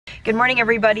Good morning,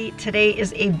 everybody. Today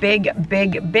is a big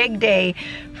day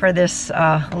for this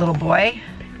little boy,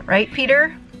 right,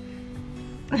 Peter?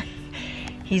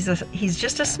 He's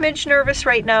just a smidge nervous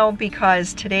right now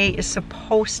because today is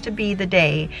supposed to be the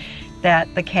day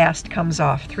that the cast comes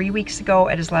off. 3 weeks ago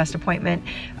at his last appointment,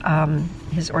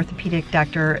 his orthopedic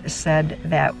doctor said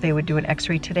that they would do an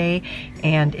x-ray today,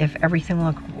 and if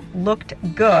everything looked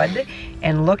good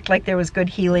and looked like there was good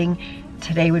healing,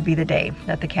 today would be the day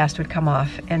that the cast would come off.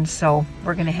 And so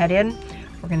we're gonna head in,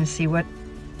 we're gonna see what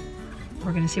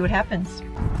happens.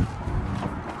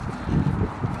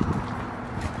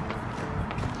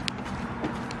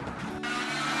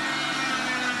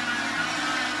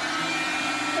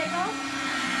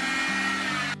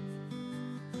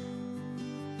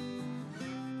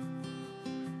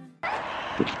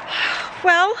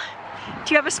 Well,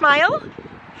 do you have a smile?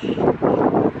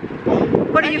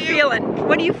 What are you feeling?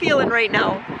 What are you feeling right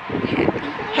now?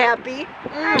 Happy.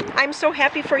 I'm so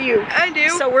happy for you. I do.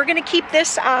 So we're gonna keep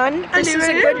this on. This is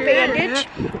a good bandage.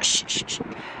 Shh, shh, shh.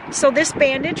 So this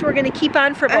bandage we're gonna keep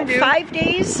on for about 5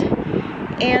 days.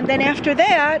 And then after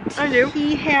that,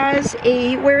 he has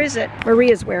a, where is it?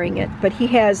 Maria's wearing it, but he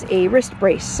has a wrist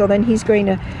brace. So then he's going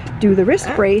to do the wrist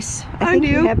brace. I think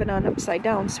you have it on upside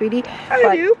down, sweetie.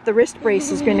 But the wrist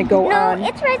brace is going to go on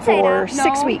for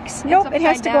 6 weeks. Nope, it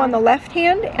has to go on the left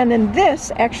hand, and then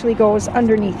this actually goes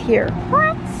underneath here.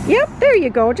 What? Yep, there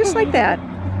you go, just like that.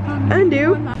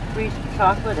 Undo. 3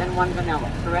 chocolate and 1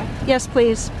 vanilla, correct? Yes,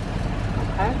 please.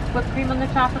 Okay. Whipped cream on the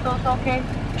top of those, okay?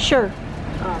 Sure.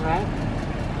 All right.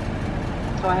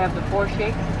 So I have the 4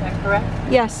 shakes, is that correct?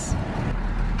 Yes.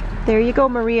 There you go,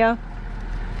 Maria.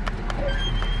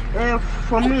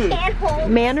 For me.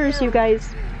 Manners, you guys.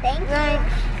 Thank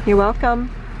you. You're welcome.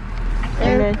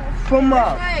 Amen. For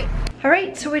Mom. All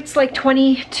right, so it's like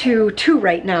 20 to 2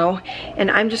 right now, and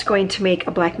I'm just going to make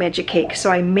a black magic cake. So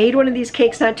I made one of these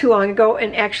cakes not too long ago,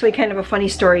 and actually kind of a funny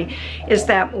story is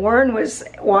that Warren was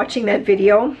watching that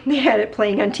video. They had it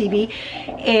playing on TV,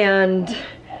 and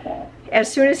as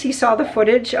soon as he saw the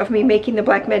footage of me making the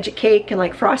black magic cake and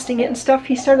like frosting it and stuff,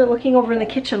 he started looking over in the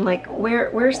kitchen like,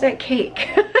 where's that cake?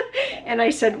 And I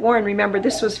said, Warren, remember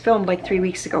this was filmed like 3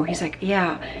 weeks ago. He's like,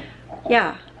 yeah,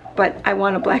 but I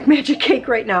want a black magic cake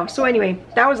right now. So anyway,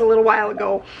 that was a little while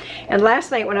ago. And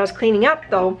last night when I was cleaning up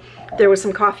though, there was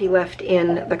some coffee left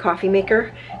in the coffee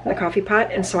maker, in the coffee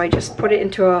pot. And so I just put it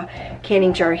into a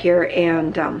canning jar here,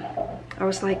 and I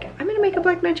was like, I'm gonna make a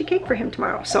black magic cake for him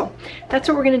tomorrow. So that's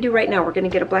what we're gonna do right now. We're gonna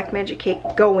get a black magic cake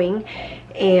going,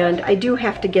 and I do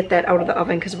have to get that out of the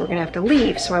oven because we're gonna have to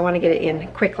leave, so I wanna get it in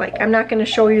quick. Like, I'm not gonna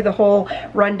show you the whole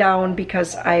rundown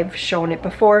because I've shown it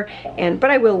before,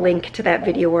 but I will link to that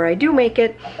video where I do make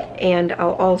it, and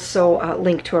I'll also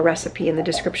link to a recipe in the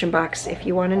description box if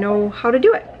you wanna know how to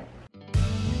do it.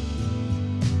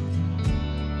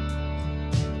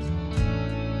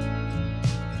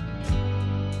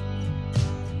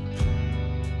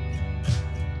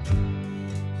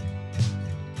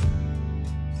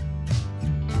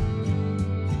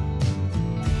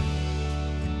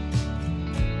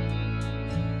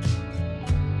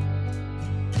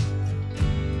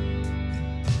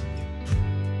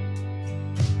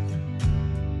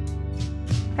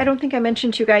 I don't think I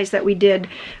mentioned to you guys that we did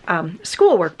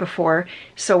schoolwork before,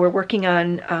 so we're working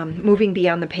on Moving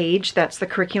Beyond the Page. That's the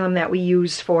curriculum that we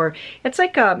use for, it's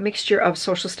like a mixture of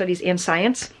social studies and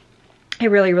science. I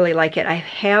really like it. I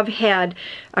have had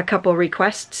a couple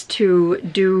requests to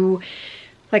do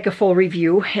like a full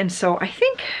review, and so I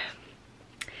think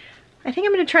I'm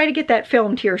going to try to get that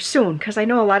filmed here soon, because I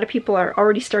know a lot of people are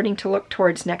already starting to look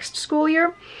towards next school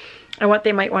year and what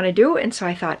they might want to do. And so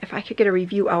I thought if I could get a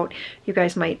review out, you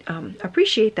guys might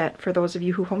appreciate that, for those of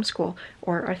you who homeschool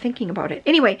or are thinking about it.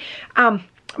 Anyway,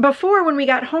 before, when we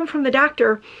got home from the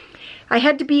doctor, I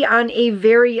had to be on a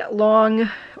very long,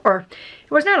 or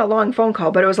it was not a long phone call,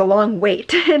 but it was a long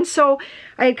wait. And so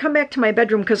I had come back to my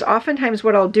bedroom, because oftentimes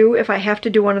what I'll do if I have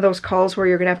to do one of those calls where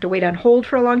you're gonna have to wait on hold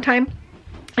for a long time,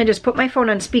 I just put my phone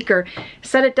on speaker,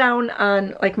 set it down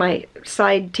on like my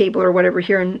side table or whatever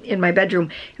here in my bedroom,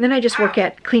 and then I just work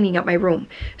at cleaning up my room.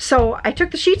 So I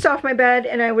took the sheets off my bed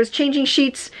and I was changing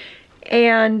sheets,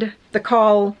 and the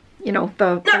call, you know,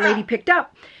 the lady picked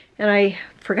up, and I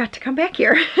forgot to come back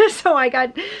here. So I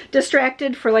got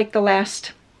distracted for like the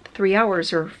last 3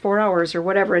 hours or 4 hours or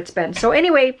whatever it's been. So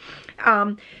anyway,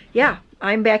 yeah,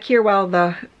 I'm back here while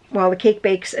the cake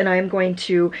bakes, and I'm going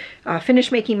to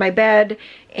finish making my bed.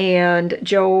 And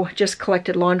Joe just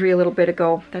collected laundry a little bit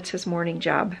ago. That's his morning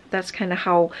job. That's kind of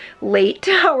how late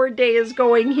our day is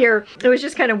going here. It was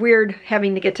just kind of weird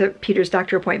having to get to Peter's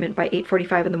doctor appointment by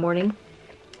 8:45 in the morning.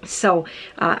 So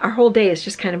our whole day is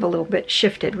just kind of a little bit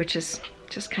shifted, which is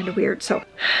just kind of weird. So,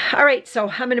 all right, so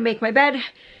I'm gonna make my bed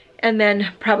and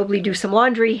then probably do some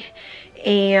laundry.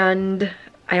 And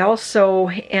I also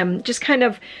am just kind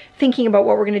of thinking about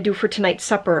what we're gonna do for tonight's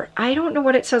supper. I don't know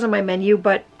what it says on my menu,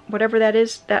 but whatever that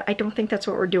is, that I don't think that's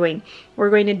what we're doing. We're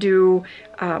going to do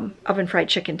oven fried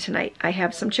chicken tonight. I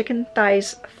have some chicken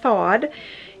thighs thawed,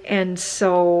 and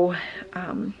so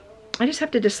I just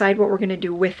have to decide what we're gonna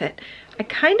do with it. I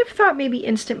kind of thought maybe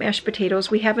instant mashed potatoes.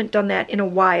 We haven't done that in a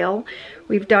while.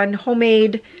 We've done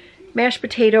homemade mashed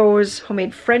potatoes,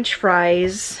 homemade French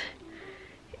fries,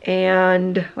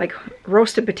 and like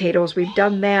roasted potatoes. We've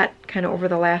done that kind of over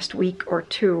the last week or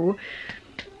two.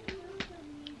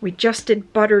 We just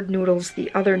did buttered noodles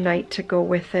the other night to go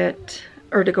with it,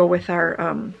 or to go with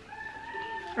our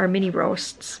mini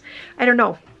roasts. I don't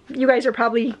know. You guys are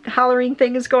probably hollering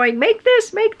things going, make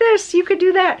this, you could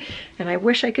do that. And I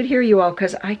wish I could hear you all,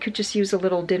 because I could just use a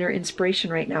little dinner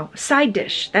inspiration right now. Side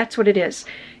dish, that's what it is.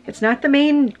 It's not the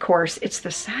main course, it's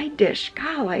the side dish.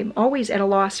 God, I'm always at a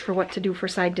loss for what to do for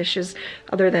side dishes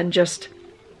other than just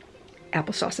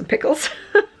applesauce and pickles,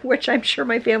 which I'm sure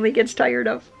my family gets tired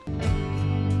of.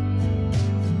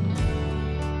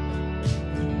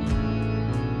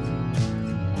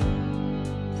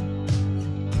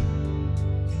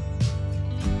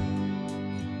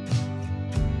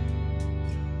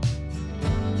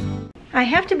 I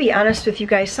have to be honest with you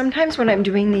guys, sometimes when I'm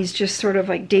doing these just sort of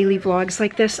like daily vlogs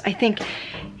like this, I think,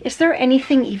 is there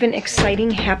anything even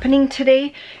exciting happening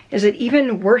today? Is it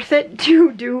even worth it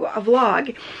to do a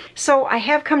vlog? So I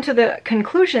have come to the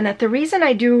conclusion that the reason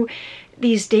I do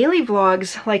these daily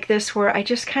vlogs like this, where I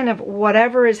just kind of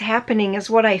whatever is happening is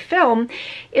what I film,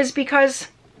 is because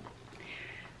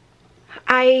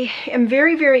I am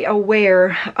very, very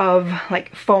aware of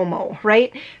like FOMO,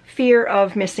 right? Fear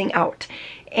of missing out.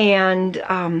 And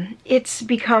it's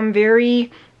become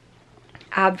very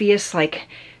obvious, like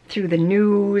through the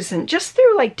news and just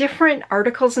through like different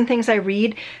articles and things I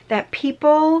read, that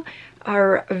people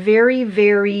are very,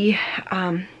 very,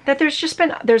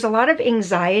 that there's a lot of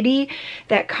anxiety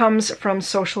that comes from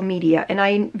social media. And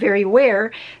I'm very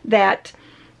aware that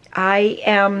I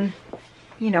am,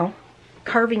 you know,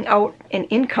 carving out an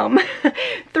income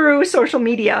through social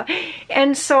media.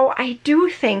 And so I do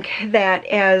think that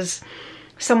as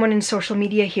someone in social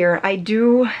media here, I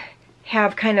do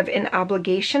have kind of an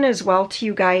obligation as well to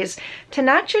you guys to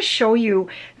not just show you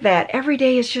that every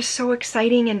day is just so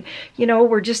exciting and, you know,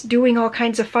 we're just doing all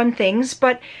kinds of fun things,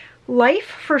 but life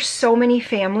for so many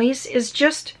families is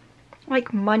just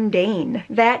like mundane.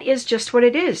 That is just what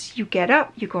it is. You get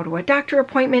up, you go to a doctor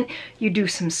appointment, you do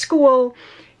some school,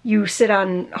 you sit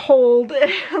on hold,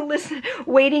 listen,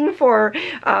 waiting for,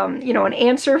 you know, an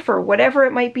answer for whatever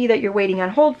it might be that you're waiting on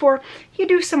hold for. You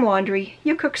do some laundry,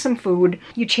 you cook some food,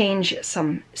 you change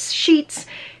some sheets,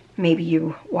 maybe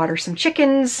you water some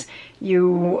chickens,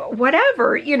 you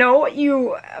whatever, you know,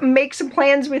 you make some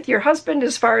plans with your husband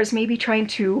as far as maybe trying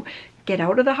to get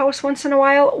out of the house once in a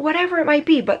while, whatever it might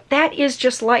be. But that is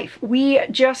just life. We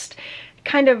just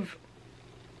kind of,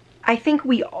 I think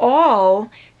we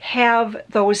all have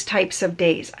those types of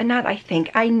days. Not I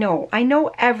think, I know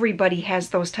everybody has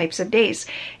those types of days.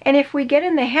 And if we get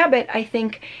in the habit, I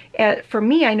think, for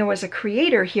me, I know as a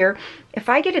creator here, if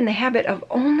I get in the habit of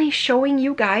only showing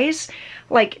you guys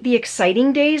like the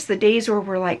exciting days, the days where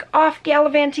we're like off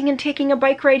gallivanting and taking a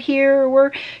bike ride here, or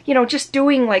we're, you know, just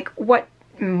doing like what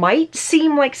might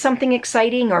seem like something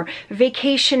exciting, or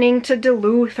vacationing to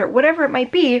Duluth or whatever it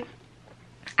might be,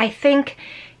 I think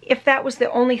if that was the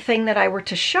only thing that I were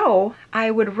to show, I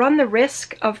would run the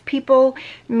risk of people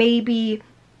maybe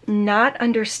not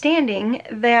understanding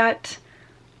that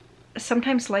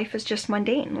sometimes life is just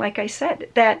mundane, like I said,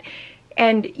 that,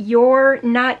 and you're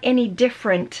not any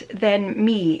different than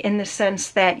me in the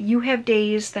sense that you have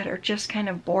days that are just kind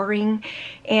of boring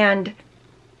and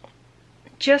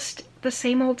just the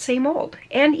same old,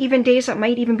 and even days that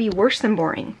might even be worse than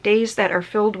boring, days that are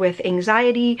filled with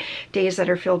anxiety, days that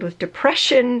are filled with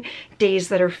depression, days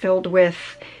that are filled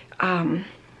with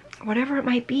whatever it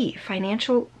might be,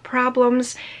 financial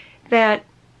problems, that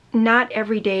not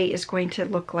every day is going to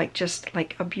look like just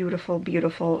like a beautiful,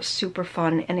 beautiful, super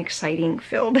fun and exciting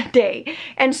filled day.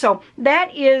 And so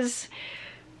that is,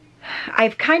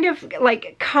 I've kind of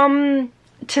like come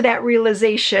to that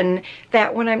realization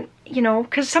that when I'm, you know,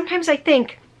 because sometimes I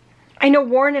think, I know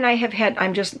Warren and I have had,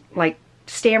 I'm just like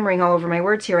stammering all over my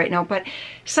words here right now, but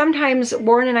sometimes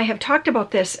Warren and I have talked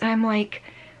about this and I'm like,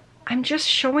 I'm just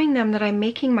showing them that I'm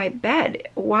making my bed.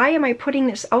 Why am I putting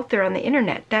this out there on the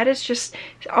internet? That is just,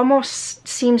 almost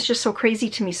seems just so crazy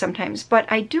to me sometimes.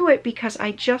 But I do it because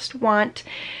I just want,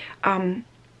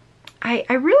 I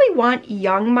really want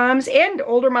young moms and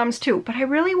older moms too, but I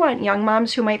really want young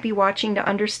moms who might be watching to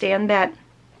understand that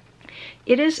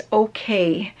it is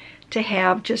okay to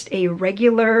have just a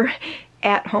regular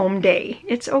at-home day.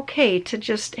 It's okay to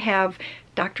just have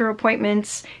doctor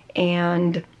appointments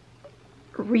and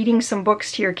reading some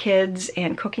books to your kids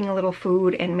and cooking a little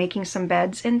food and making some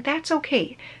beds, and that's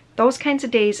okay. Those kinds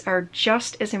of days are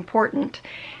just as important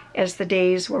as the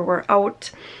days where we're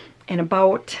out and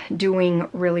about doing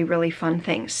really, really fun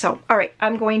things. So, all right,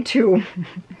 I'm going to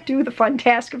do the fun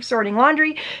task of sorting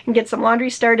laundry and get some laundry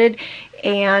started,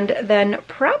 and then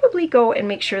probably go and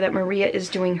make sure that Maria is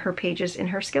doing her pages in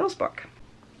her skills book.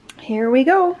 Here we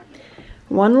go.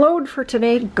 One load for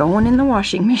today going in the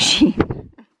washing machine.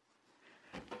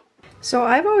 So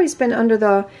I've always been under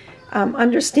the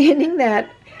understanding that,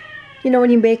 you know,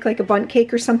 when you make like a bundt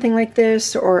cake or something like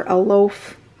this, or a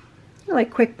loaf,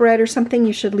 like quick bread or something,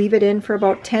 you should leave it in for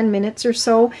about 10 minutes or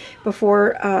so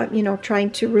before, you know, trying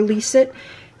to release it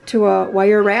to a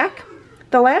wire rack.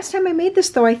 The last time I made this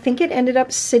though, I think it ended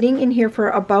up sitting in here for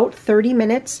about 30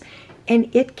 minutes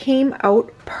and it came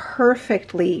out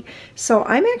perfectly. So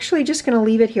I'm actually just going to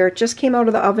leave it here. It just came out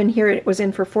of the oven here. It was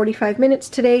in for 45 minutes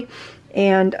today,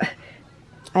 and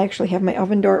I actually have my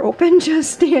oven door open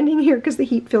just standing here because the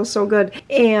heat feels so good.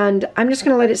 And I'm just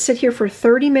going to let it sit here for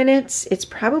 30 minutes. It's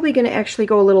probably going to actually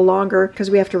go a little longer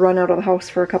because we have to run out of the house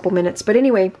for a couple minutes. But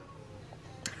anyway,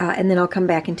 and then I'll come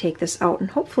back and take this out, and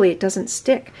hopefully it doesn't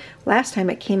stick. Last time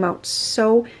it came out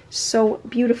so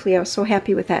beautifully. I was so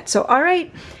happy with that. So all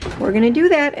right, we're going to do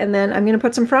that, and then I'm going to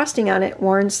put some frosting on it.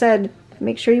 Warren said,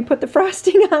 make sure you put the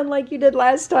frosting on like you did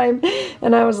last time.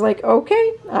 And I was like,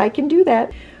 okay, I can do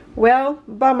that. Well,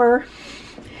 bummer.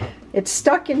 It's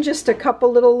stuck in just a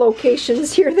couple little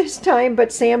locations here this time,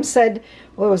 but Sam said,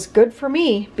 well, it was good for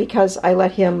me because I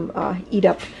let him eat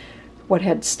up what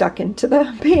had stuck into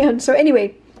the pan. So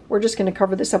anyway, we're just going to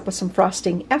cover this up with some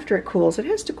frosting after it cools. It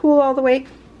has to cool all the way.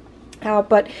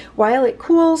 But while it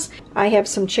cools, I have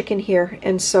some chicken here,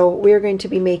 and so we're going to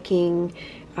be making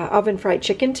oven fried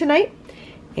chicken tonight.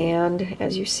 And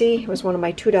as you see, it was one of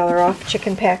my $2 off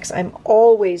chicken packs. I'm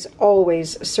always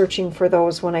searching for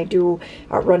those when I do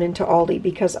run into Aldi,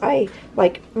 because I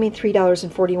mean,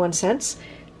 $3.41.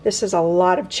 This is a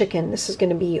lot of chicken. This is going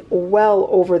to be well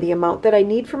over the amount that I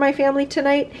need for my family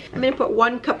tonight. I'm going to put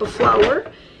 1 cup of flour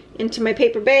into my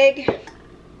paper bag.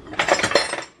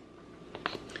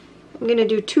 I'm going to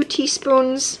do 2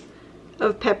 teaspoons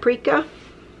of paprika,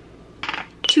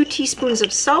 2 teaspoons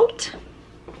of salt,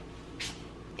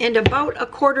 and about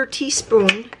 1/4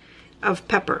 teaspoon of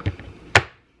pepper.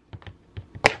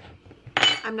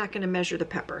 I'm not going to measure the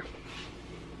pepper.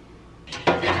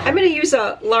 I'm going to use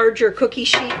a larger cookie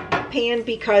sheet pan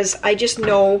because I just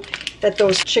know that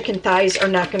those chicken thighs are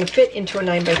not going to fit into a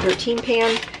 9x13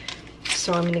 pan.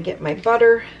 So I'm going to get my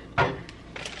butter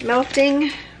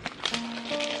melting.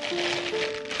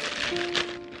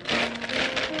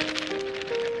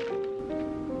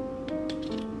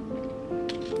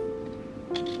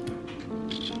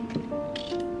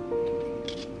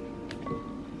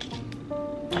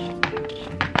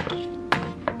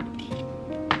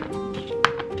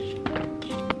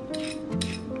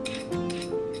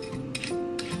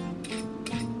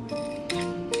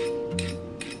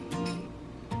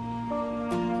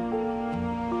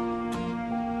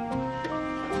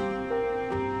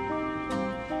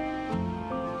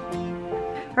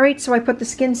 All right, so I put the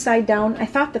skin side down. I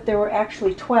thought that there were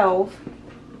actually 12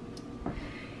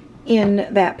 in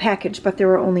that package, but there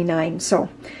were only 9. So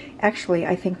actually,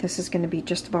 I think this is going to be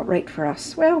just about right for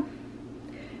us. Well,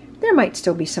 there might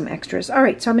still be some extras. All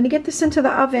right, so I'm going to get this into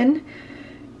the oven.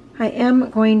 I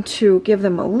am going to give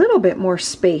them a little bit more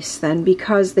space then,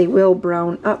 because they will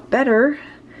brown up better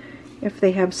if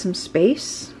they have some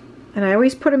space. And I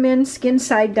always put them in skin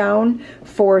side down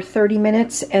for 30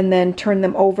 minutes and then turn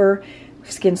them over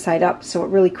skin side up, so it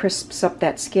really crisps up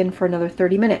that skin for another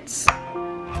 30 minutes.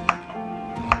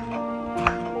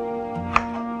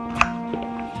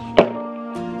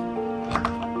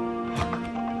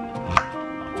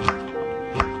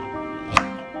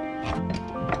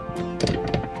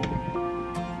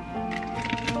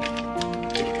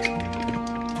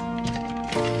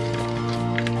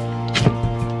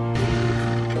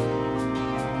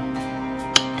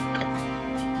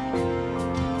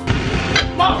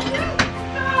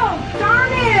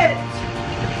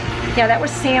 Yeah, that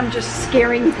was Sam just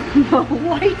scaring the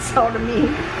lights out of me.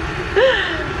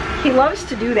 He loves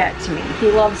to do that to me.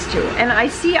 He loves to. And I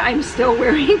see I'm still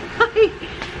wearing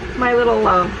my little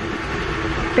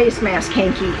face mask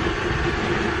hanky.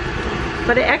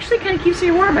 But it actually kind of keeps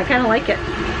me warm. I kind of like it.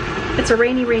 It's a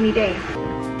rainy, rainy day.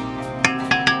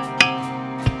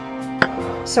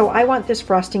 So I want this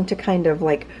frosting to kind of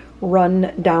like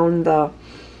run down the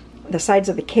sides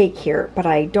of the cake here, but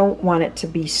I don't want it to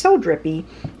be so drippy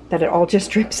that it all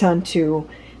just drips onto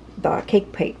the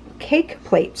cake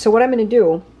plate. So what I'm going to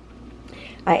do,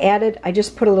 I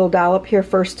just put a little dollop here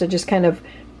first to just kind of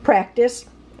practice,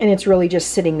 and it's really just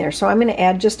sitting there. So I'm going to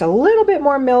add just a little bit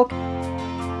more milk.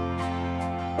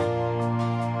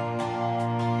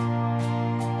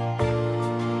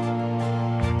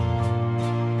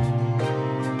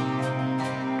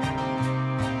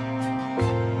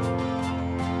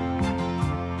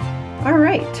 All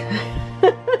right.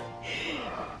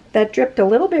 That dripped a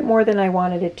little bit more than I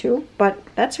wanted it to, but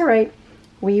that's all right.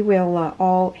 We will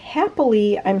all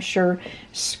happily, I'm sure,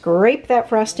 scrape that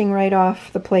frosting right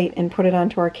off the plate and put it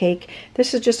onto our cake.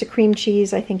 This is just a cream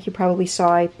cheese. I think you probably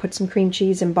saw I put some cream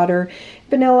cheese and butter,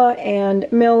 vanilla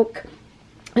and milk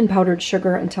and powdered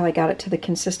sugar until I got it to the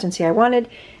consistency I wanted.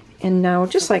 And now,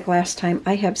 just like last time,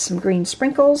 I have some green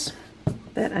sprinkles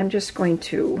that I'm just going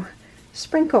to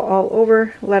sprinkle all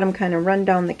over, let them kind of run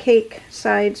down the cake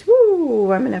sides.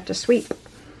 Woo! I'm gonna have to sweep.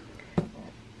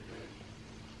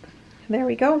 There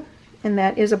we go. And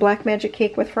that is a black magic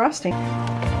cake with frosting.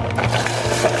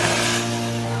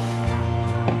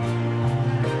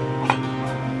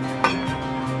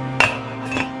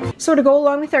 So to go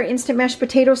along with our instant mashed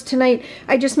potatoes tonight,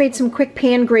 I just made some quick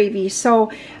pan gravy.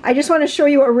 So I just want to show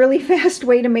you a really fast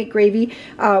way to make gravy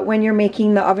when you're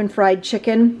making the oven fried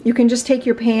chicken. You can just take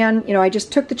your pan, I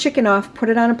just took the chicken off, put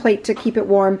it on a plate to keep it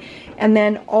warm, and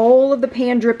then all of the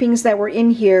pan drippings that were in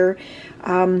here,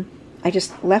 I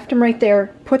just left them right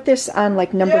there, put this on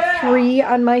like number 3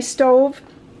 on my stove,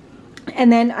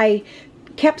 and then I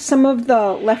kept some of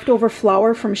the leftover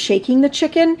flour from shaking the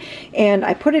chicken, and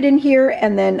I put it in here,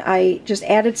 and then I just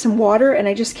added some water, and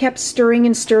I just kept stirring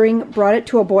and stirring, brought it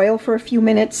to a boil for a few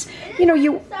minutes. You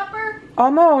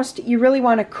really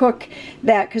want to cook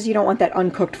that because you don't want that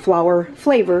uncooked flour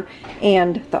flavor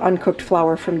and the uncooked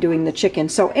flour from doing the chicken.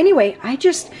 So anyway, I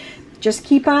just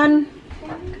keep on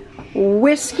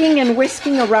whisking and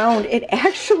whisking around. It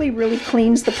actually really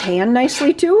cleans the pan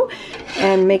nicely too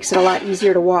and makes it a lot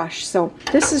easier to wash. So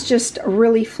this is just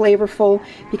really flavorful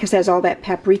because it has all that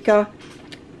paprika,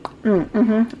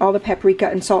 all the paprika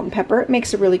and salt and pepper. It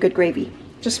makes a really good gravy.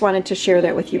 Just wanted to share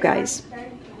that with you guys.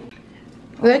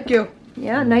 Thank you.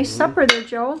 Yeah, nice supper there,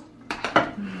 Joe.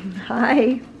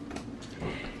 Hi.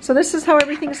 So this is how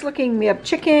everything's looking. We have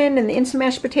chicken and the instant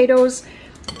mashed potatoes.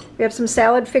 We have some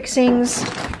salad fixings,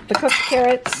 the cooked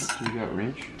carrots. You got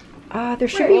ranch? There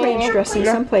should be ranch dressing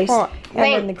someplace. And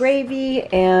then the gravy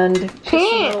and just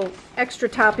some little extra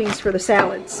toppings for the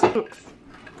salads.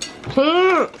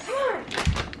 You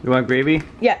want gravy?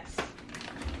 Yes.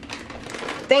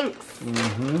 Thanks.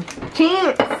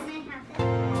 Cheers.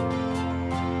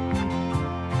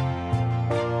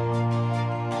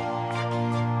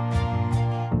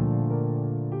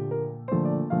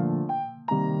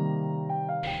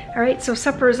 All right, so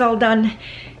supper is all done.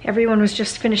 Everyone was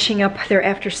just finishing up their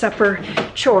after supper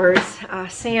chores.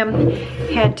 Sam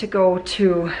had to go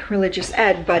to religious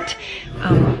ed, but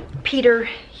Peter,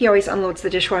 he always unloads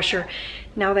the dishwasher.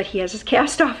 Now that he has his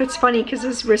cast off, it's funny because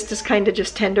his wrist is kind of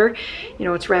just tender.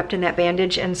 It's wrapped in that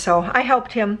bandage, and so I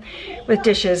helped him with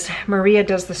dishes. Maria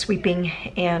does the sweeping,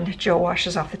 and Joe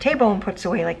washes off the table and puts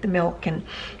away like the milk and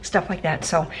stuff like that.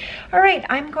 So, all right,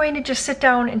 I'm going to just sit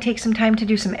down and take some time to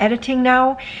do some editing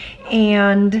now,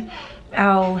 and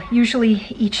I'll usually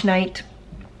each night,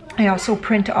 I also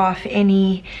print off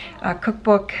any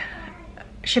cookbook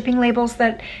shipping labels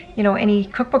that, any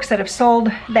cookbooks that have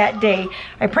sold that day.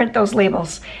 I print those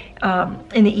labels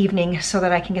in the evening so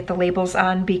that I can get the labels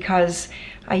on, because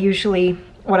I usually,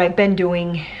 what I've been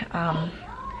doing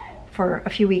for a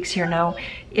few weeks here now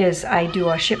is I do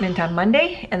a shipment on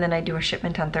Monday and then I do a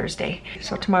shipment on Thursday.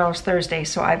 So tomorrow's Thursday,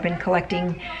 so I've been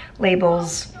collecting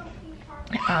labels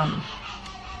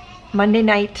Monday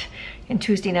night and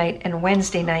Tuesday night and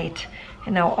Wednesday night.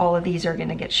 And now all of these are going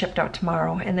to get shipped out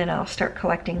tomorrow, and then I'll start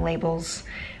collecting labels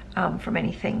from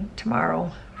anything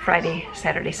tomorrow, Friday,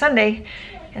 Saturday, Sunday,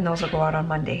 and those will go out on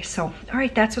Monday. So, all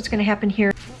right, that's what's going to happen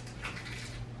here.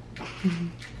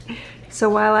 So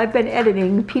while I've been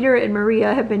editing, Peter and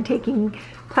Maria have been taking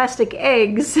plastic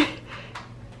eggs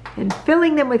and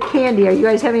filling them with candy. Are you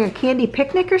guys having a candy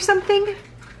picnic or something?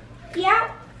 Yeah.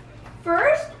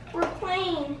 First, we're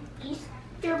playing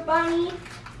Easter Bunny.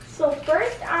 So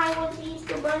first I was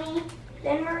Easter Bunny,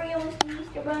 Then Maria was the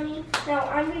Easter Bunny. Now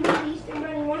I'm going to be the Easter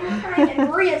Bunny one more time, and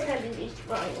Maria's going to be the Easter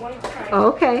Bunny one more time.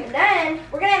 Okay. And then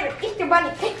we're going to have an Easter Bunny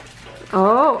picnic.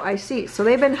 Oh, I see. So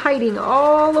they've been hiding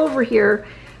all over here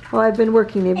while I've been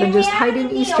working. They've been And just we have hiding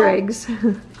a Easter deal. eggs.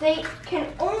 They can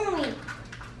only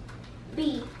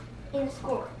be in the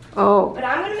schoolroom. Oh, But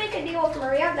I'm going to make a deal with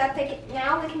Maria that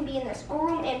now they can be in the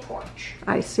schoolroom and porch.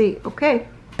 I see. Okay.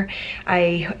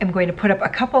 I am going to put up a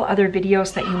couple other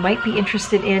videos that you might be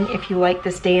interested in if you like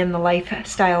this day in the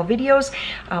lifestyle videos,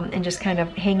 and just kind of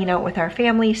hanging out with our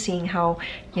family, seeing how,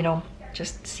 you know,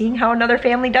 just seeing how another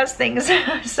family does things.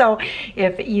 So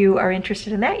if you are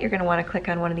interested in that, you're going to want to click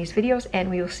on one of these videos, and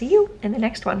we will see you in the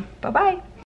next one. Bye-bye.